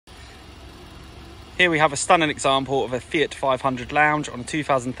Here we have a stunning example of a Fiat 500 Lounge on a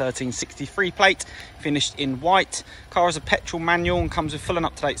 2013 63 plate, finished in white. Car is a petrol manual and comes with full and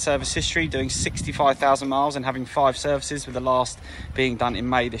up-to-date service history, doing 65,000 miles and having 5 services, with the last being done in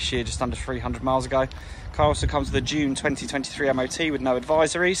May this year, just under 300 miles ago. Car also comes with a June 2023 MOT with no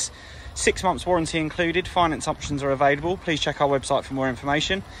advisories. 6 months warranty included. Finance options are available. Please check our website for more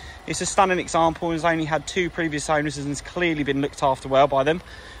information. It's a stunning example and has only had 2 previous owners and has clearly been looked after well by them.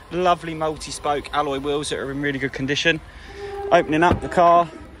 Lovely multi-spoke alloy wheels that are in really good condition. Opening up the car,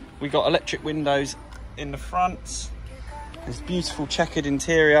 we got electric windows in the front. There's beautiful checkered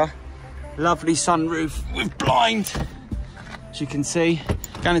interior. Lovely sunroof with blind, as you can see.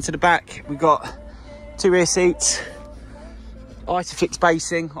 Going into the back, we've got 2 rear seats. Isofix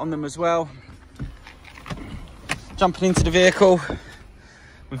basing on them as well. Jumping into the vehicle,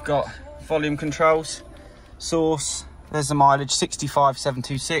 we've got volume controls, source. There's the mileage,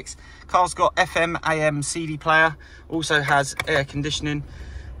 65,726. Car's got FM, AM, CD player. Also has air conditioning.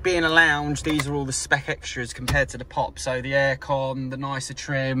 Being a lounge, these are all the spec extras compared to the pop. So the aircon, the nicer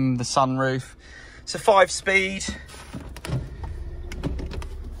trim, the sunroof. It's a 5-speed.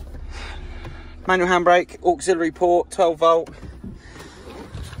 Manual handbrake, auxiliary port, 12 volt.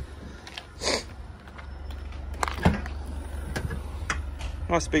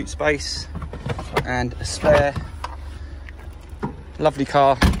 Nice boot space and a spare. Lovely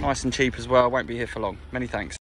car, nice and cheap as well. Won't be here for long. Many thanks.